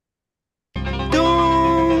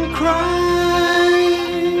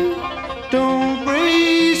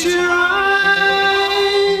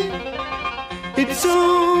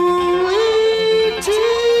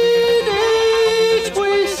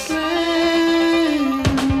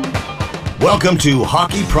Welcome to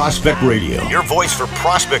Hockey Prospect Radio, your voice for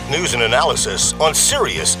prospect news and analysis on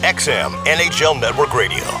Sirius XM NHL Network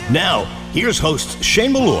Radio. Now, here's hosts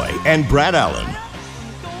Shane Malloy and Brad Allen.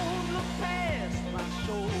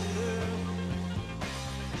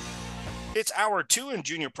 It's Hour 2 in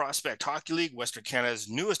Junior Prospect Hockey League, Western Canada's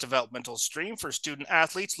newest developmental stream for student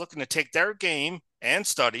athletes looking to take their game and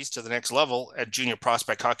studies to the next level at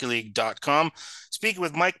juniorprospecthockeyleague.com. Speaking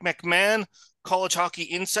with Mike McMahon, College Hockey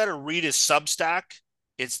Insider. Read his Substack.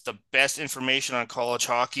 It's the best information on college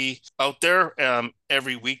hockey out there.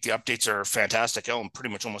 Every week, the updates are fantastic. Pretty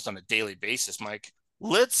much almost on a daily basis, Mike.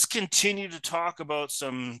 Let's continue to talk about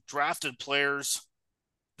some drafted players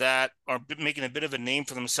that are making a bit of a name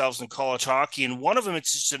for themselves in college hockey. And one of them,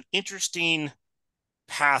 it's just an interesting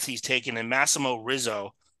path he's taken in Massimo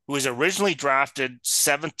Rizzo, who was originally drafted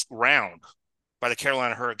 7th round by the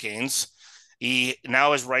Carolina Hurricanes.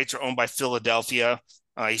 Now his rights are owned by Philadelphia.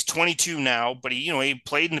 He's 22 now, but he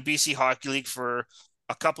played in the BC Hockey League for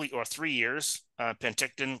a couple or 3 years,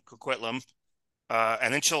 Penticton, Coquitlam,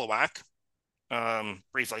 and then Chilliwack,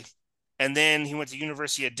 briefly. And then he went to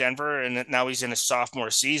University of Denver, and now he's in his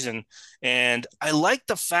sophomore season. And I like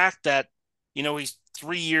the fact that, he's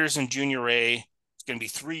 3 years in Junior A. It's going to be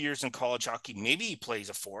 3 years in college hockey. Maybe he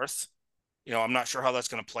plays a fourth. I'm not sure how that's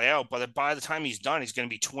going to play out, but by the time he's done, he's going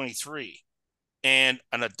to be 23 and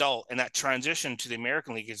an adult. And that transition to the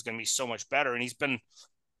American League is going to be so much better. And he's been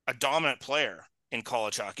a dominant player in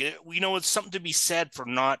college hockey. It's something to be said for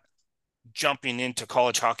not jumping into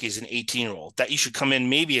college hockey as an 18-year-old, that you should come in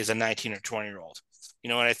maybe as a 19 or 20-year-old,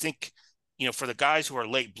 and I think, for the guys who are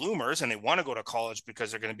late bloomers and they want to go to college because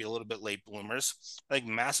they're going to be a little bit late bloomers, I think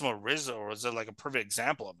Massimo Rizzo is like a perfect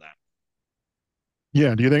example of that.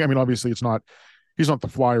 Yeah. Do you think, obviously he's not the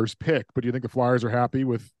Flyers pick, but do you think the Flyers are happy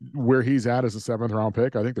with where he's at as a 7th round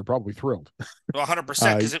pick? I think they're probably thrilled. Well,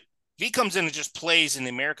 100%, because if he comes in and just plays in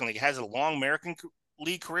the American League, has a long American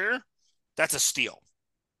League career, that's a steal.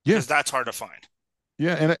 Yeah, because that's hard to find.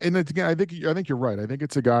 Yeah, and again, I think you're right. I think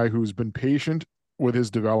it's a guy who's been patient with his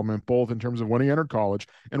development, both in terms of when he entered college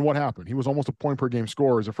and what happened. He was almost a point per game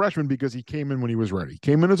scorer as a freshman because he came in when he was ready. He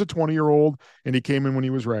came in as a 20-year-old, and he came in when he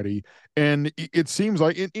was ready. And it seems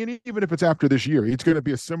like, and even if it's after this year, it's going to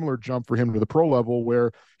be a similar jump for him to the pro level,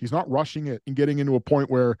 where he's not rushing it and getting into a point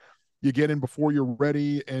where you get in before you're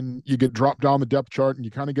ready and you get dropped down the depth chart and you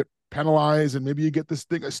kind of get penalized, and maybe you get this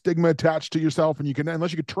thing, a stigma attached to yourself, and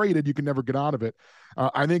unless you get traded, you can never get out of it.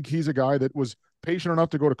 I think he's a guy that was patient enough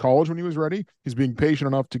to go to college when he was ready. He's being patient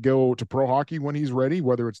enough to go to pro hockey when he's ready,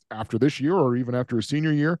 whether it's after this year or even after his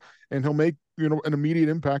senior year, and he'll make, an immediate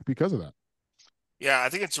impact because of that. Yeah, I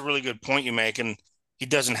think it's a really good point you make, and he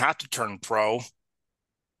doesn't have to turn pro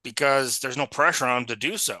because there's no pressure on him to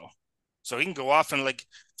do so. So he can go off and,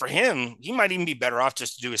 for him, he might even be better off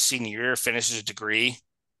just to do his senior year, finish his degree,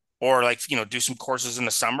 or do some courses in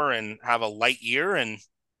the summer and have a light year and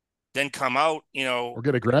then come out, or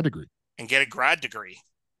get a grad degree. And get a grad degree.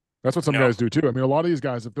 That's what some guys do too. A lot of these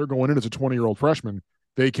guys, if they're going in as a 20-year-old freshman,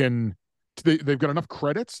 they've got enough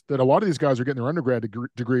credits that a lot of these guys are getting their undergrad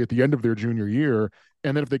degree at the end of their junior year.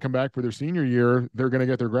 And then if they come back for their senior year, they're going to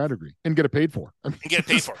get their grad degree and get it paid for. And get it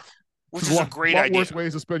paid for. Which is a great idea. Worse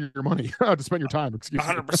ways to spend your money, to spend your time.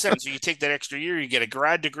 100%. So you take that extra year, you get a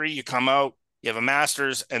grad degree, you come out, you have a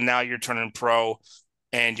master's, and now you're turning pro,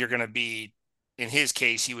 and you're going to be, in his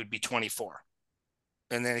case, he would be 24.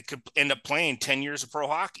 And then it could end up playing 10 years of pro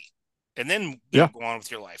hockey, and then go on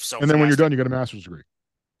with your life. So, and then when you're done, you get a master's degree.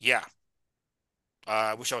 Yeah.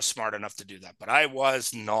 I wish I was smart enough to do that, but I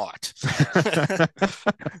was not.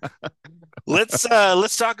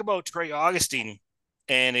 Let's talk about Trey Augustine.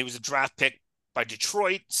 And it was a draft pick by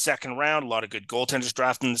Detroit, 2nd round. A lot of good goaltenders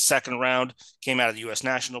drafted in the 2nd round. Came out of the U.S.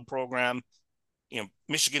 National Program,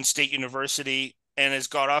 Michigan State University, and has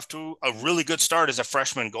got off to a really good start as a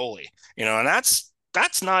freshman goalie. And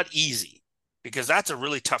that's not easy, because that's a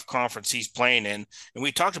really tough conference he's playing in. And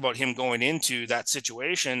we talked about him going into that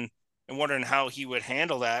situation and wondering how he would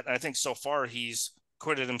handle that. And I think so far he's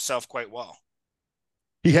acquitted himself quite well.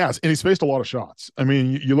 He has, and he's faced a lot of shots.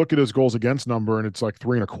 You look at his goals against number, and it's like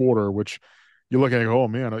 3.25, which you look at and go, oh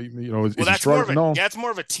man, is he struggling? No, that's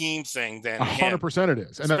more of a team thing than 100% it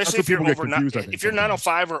is. And especially if you're over, if you're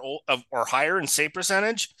 905 or higher in save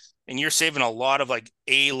percentage, and you're saving a lot of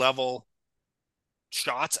A-level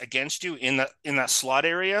shots against you in that slot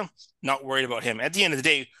area, not worried about him. At the end of the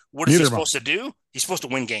day, what is he supposed to do? He's supposed to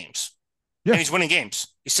win games. Yeah. And he's winning games.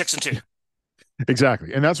 He's 6-2.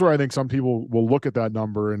 Exactly. And that's where I think some people will look at that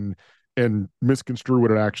number and misconstrue what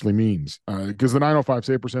it actually means. Because the 905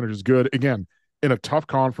 save percentage is good. Again, in a tough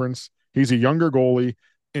conference, he's a younger goalie,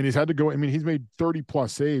 and he's had to go. He's made 30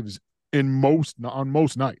 plus saves on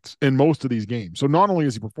most nights in most of these games. So not only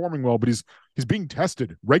is he performing well, but he's being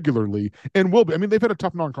tested regularly and will be. I mean, they've had a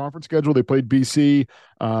tough non-conference schedule. They played BC.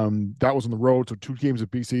 That was on the road, so 2 games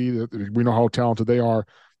at BC. We know how talented they are.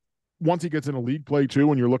 Once he gets into league play too,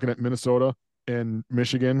 when you're looking at Minnesota and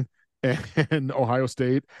Michigan and Ohio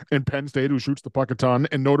State and Penn State, who shoots the puck a ton,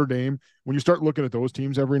 and Notre Dame, when you start looking at those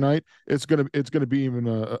teams every night, it's gonna be even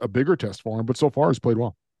a bigger test for him. But so far, he's played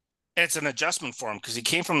well. And it's an adjustment for him because he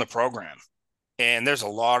came from the program. And there's a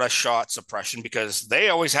lot of shot suppression because they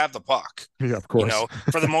always have the puck, Yeah, of course.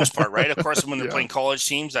 for the most part, right? Of course, when they're Yeah. playing college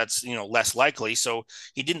teams, that's, less likely. So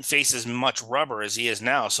he didn't face as much rubber as he is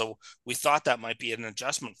now. So we thought that might be an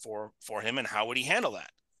adjustment for him, and how would he handle that?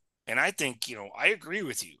 And I think, I agree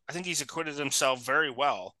with you. I think he's acquitted himself very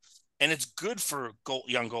well. And it's good for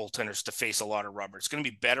young goaltenders to face a lot of rubber. It's going to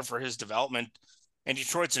be better for his development. And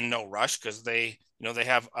Detroit's in no rush because they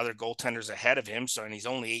have other goaltenders ahead of him. So, and he's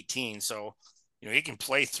only 18. So, he can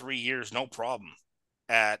play 3 years, no problem,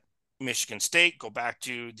 at Michigan State, go back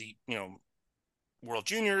to the, World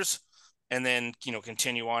Juniors, and then,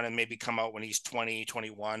 continue on and maybe come out when he's 20,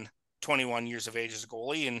 21 years of age as a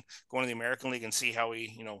goalie and go into the American League and see how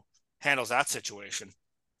he, handles that situation.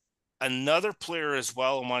 Another player as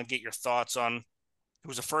well I want to get your thoughts on, who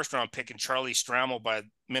was a first round pick, in Charlie Stramel by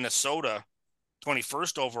Minnesota,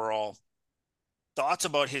 21st overall. Thoughts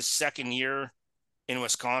about his second year in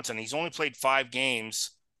Wisconsin? He's only played 5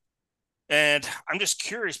 games. And I'm just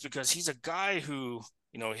curious because he's a guy who,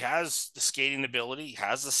 he has the skating ability, he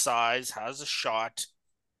has the size, has the shot,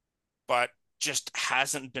 but just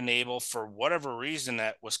hasn't been able, for whatever reason,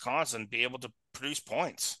 at Wisconsin, be able to produce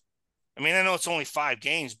points. I mean, I know it's only 5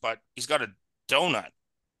 games, but he's got a donut.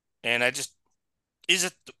 And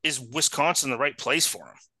is Wisconsin the right place for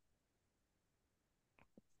him?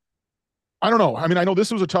 I don't know. I mean, I know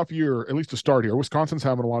this was a tough year, at least to start here. Wisconsin's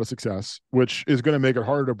having a lot of success, which is going to make it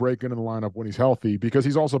harder to break into the lineup when he's healthy because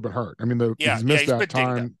he's also been hurt. I mean, he's missed he's that been dinged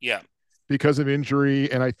up. time Yeah. because of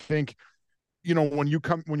injury. And I think, when you're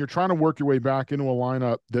trying to work your way back into a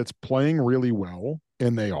lineup that's playing really well,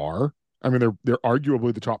 and they are, I mean, they're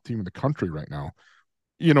arguably the top team in the country right now.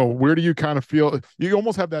 Where do you kind of feel? You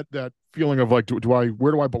almost have that feeling of like,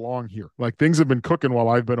 where do I belong here? Like, things have been cooking while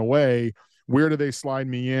I've been away. Where do they slide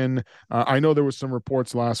me in? I know there was some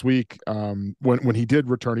reports last week when he did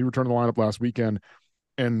return. He returned to the lineup last weekend,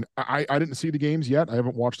 and I didn't see the games yet. I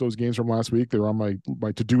haven't watched those games from last week. They're on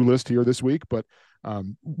my to-do list here this week. But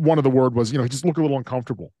one of the word was, he just looked a little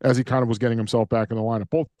uncomfortable as he kind of was getting himself back in the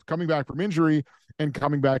lineup, both coming back from injury and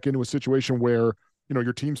coming back into a situation where,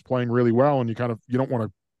 your team's playing really well, and you don't want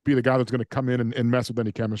to be the guy that's going to come in and mess with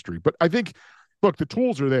any chemistry. But I think, look, the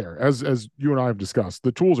tools are there, as you and I have discussed.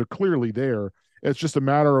 The tools are clearly there. It's just a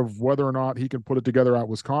matter of whether or not he can put it together at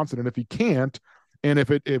Wisconsin. And if he can't, and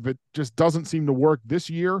if it just doesn't seem to work this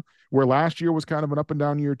year, where last year was kind of an up and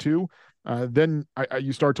down year too, then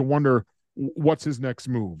you start to wonder, what's his next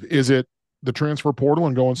move? Is it the transfer portal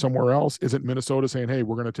and going somewhere else? Is it Minnesota saying, hey,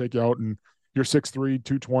 we're going to take you out and you're 6'3",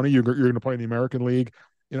 220, you're going to play in the American League?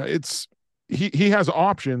 It's he has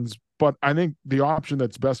options, but I think the option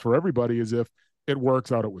that's best for everybody is if it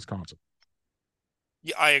works out at Wisconsin.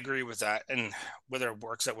 Yeah, I agree with that. And whether it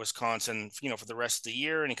works at Wisconsin, for the rest of the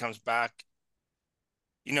year, and he comes back,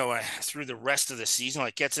 through the rest of the season,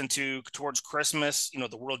 like gets into towards Christmas,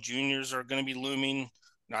 the World Juniors are going to be looming.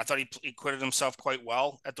 I thought he acquitted himself quite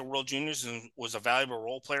well at the World Juniors and was a valuable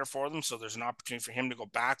role player for them. So there's an opportunity for him to go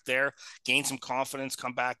back there, gain some confidence,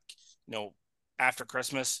 come back, after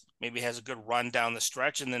Christmas, maybe has a good run down the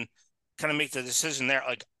stretch, and then kind of make the decision there.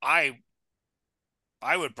 Like, I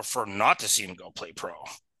would prefer not to see him go play pro.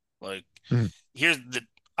 Like,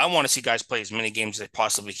 I want to see guys play as many games as they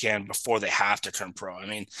possibly can before they have to turn pro. I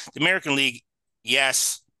mean, the American League,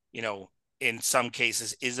 yes, in some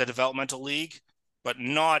cases is a developmental league, but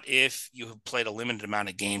not if you have played a limited amount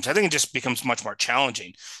of games. I think it just becomes much more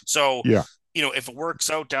challenging. So, yeah, if it works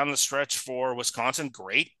out down the stretch for Wisconsin,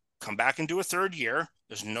 great. Come back and do a third year.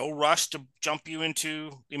 There's no rush to jump you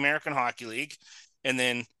into the American Hockey League, and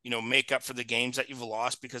then, make up for the games that you've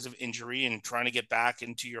lost because of injury and trying to get back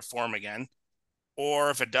into your form again.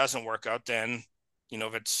 Or if it doesn't work out, then,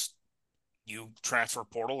 if it's you transfer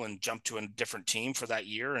portal and jump to a different team for that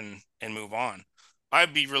year and move on.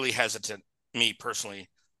 I'd be really hesitant, me personally,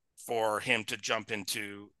 for him to jump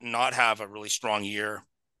into, not have a really strong year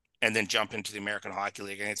and then jump into the American Hockey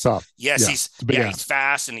League. And it's tough. yes, Yeah, he's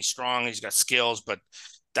fast and he's strong and he's got skills, but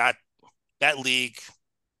that league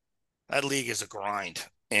is a grind,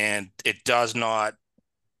 and it does not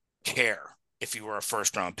care if you were a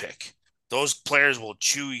first round pick. Those players will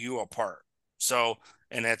chew you apart. So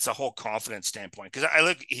And it's a whole confidence standpoint. Because I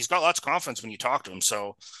look, he's got lots of confidence when you talk to him.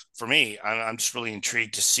 So for me, I'm just really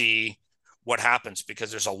intrigued to see what happens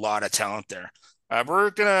because there's a lot of talent there. We're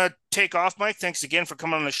going to take off, Mike. Thanks again for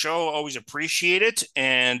coming on the show. Always appreciate it.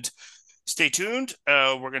 And stay tuned.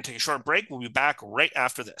 We're going to take a short break. We'll be back right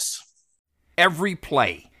after this. Every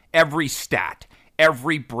play, every stat,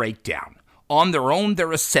 every breakdown. On their own,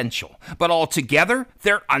 they're essential. But altogether,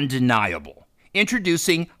 they're undeniable.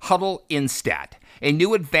 Introducing Huddle Instat, a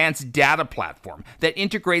new advanced data platform that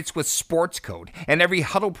integrates with Sports Code and every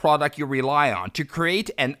Huddle product you rely on to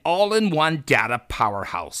create an all-in-one data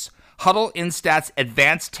powerhouse. Huddle Instat's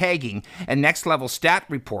advanced tagging and next-level stat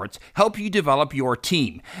reports help you develop your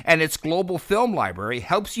team, and its global film library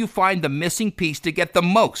helps you find the missing piece to get the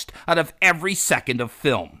most out of every second of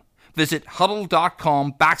film. Visit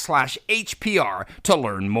huddle.com/HPR to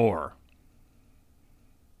learn more.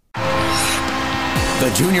 The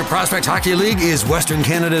Junior Prospect Hockey League is Western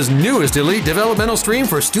Canada's newest elite developmental stream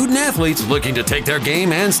for student athletes looking to take their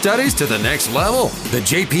game and studies to the next level. The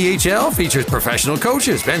JPHL features professional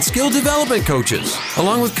coaches and skill development coaches,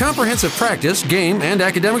 along with comprehensive practice, game, and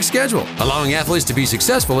academic schedule, allowing athletes to be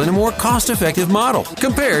successful in a more cost-effective model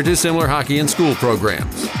compared to similar hockey and school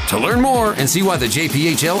programs. To learn more and see why the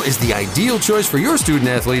JPHL is the ideal choice for your student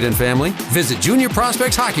athlete and family, visit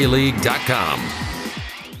juniorprospectshockeyleague.com.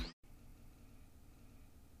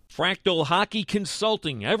 Fractal Hockey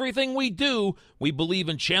Consulting. Everything we do, we believe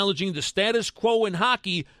in challenging the status quo in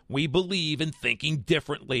hockey. We believe in thinking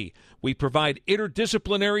differently. We provide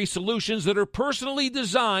interdisciplinary solutions that are personally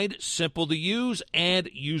designed, simple to use, and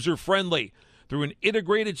user-friendly. Through an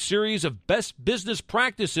integrated series of best business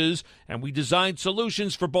practices, and we design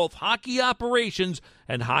solutions for both hockey operations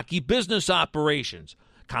and hockey business operations.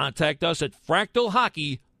 Contact us at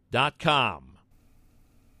fractalhockey.com.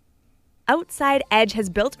 Outside Edge has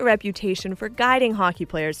built a reputation for guiding hockey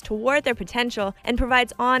players toward their potential and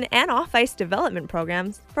provides on- and off-ice development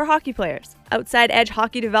programs for hockey players. Outside Edge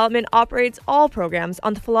Hockey Development operates all programs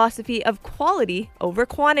on the philosophy of quality over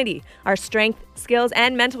quantity. Our strength, skills,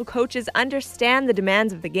 and mental coaches understand the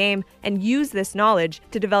demands of the game and use this knowledge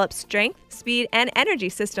to develop strength, speed, and energy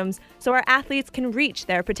systems so our athletes can reach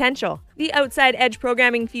their potential. The Outside Edge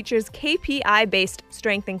programming features KPI-based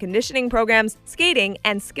strength and conditioning programs, skating,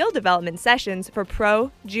 and skill development sessions for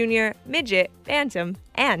pro, junior, midget, bantam,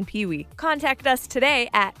 and peewee. Contact us today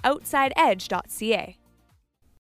at outsideedge.ca.